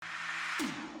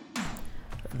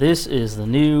This is the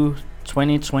new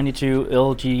 2022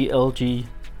 LG.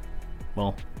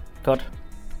 Well, cut.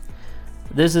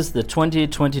 This is the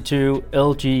 2022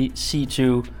 LG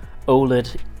C2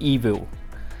 OLED Evo.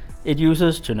 It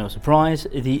uses, to no surprise,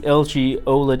 the LG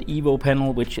OLED Evo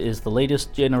panel, which is the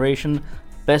latest generation,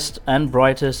 best and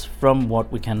brightest from what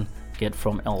we can get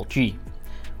from LG.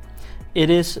 It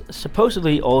is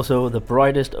supposedly also the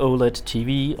brightest OLED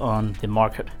TV on the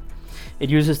market. It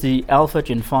uses the Alpha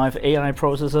Gen 5 AI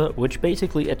processor, which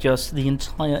basically adjusts the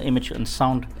entire image and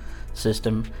sound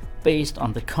system based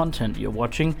on the content you're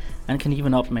watching, and can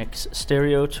even upmix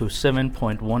stereo to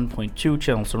 7.1.2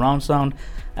 channel surround sound,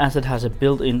 as it has a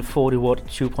built-in 40-watt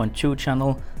 2.2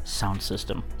 channel sound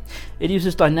system. It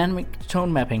uses Dynamic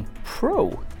Tone Mapping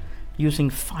Pro,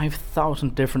 using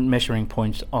 5,000 different measuring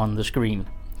points on the screen.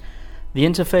 The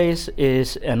interface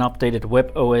is an updated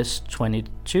WebOS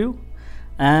 22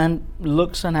 and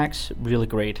looks and acts really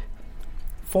great.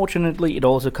 Fortunately, it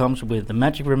also comes with the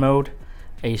Magic Remote,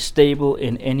 a staple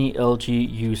in any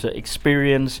LG user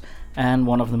experience, and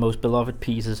one of the most beloved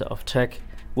pieces of tech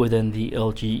within the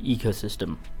LG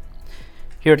ecosystem.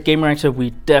 Here at Gamereactor,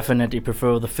 we definitely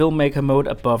prefer the Filmmaker mode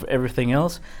above everything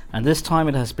else, and this time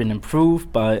it has been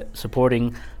improved by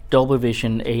supporting Dolby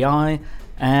Vision AI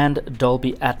and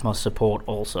Dolby Atmos support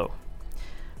also.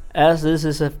 As this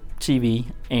is a TV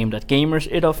aimed at gamers,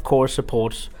 it of course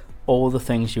supports all the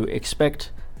things you expect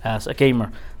as a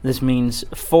gamer. This means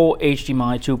 4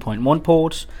 HDMI 2.1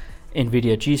 ports,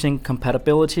 NVIDIA G-Sync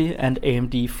compatibility, and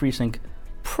AMD FreeSync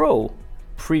Pro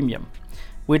Premium,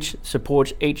 which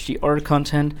supports HDR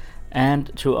content,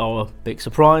 and to our big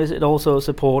surprise, it also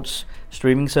supports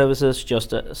streaming services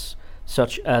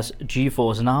such as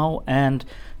GeForce Now and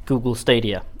Google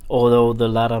Stadia, although the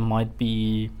latter might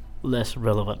be less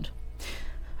relevant.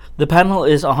 The panel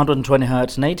is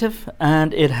 120Hz native,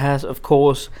 and it has of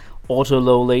course auto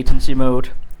low latency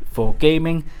mode for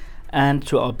gaming, and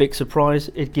to our big surprise,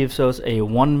 it gives us a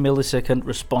 1 millisecond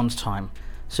response time.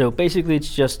 So basically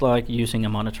it's just like using a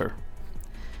monitor.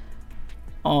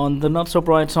 On the not so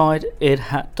bright side, it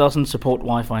doesn't support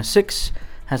Wi-Fi 6,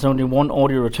 has only one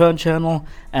audio return channel,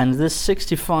 and this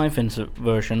 65-inch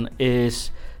version is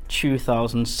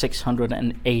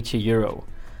 €2,680.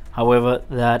 However,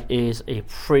 that is a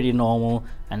pretty normal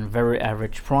and very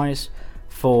average price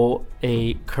for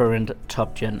a current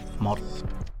top gen model.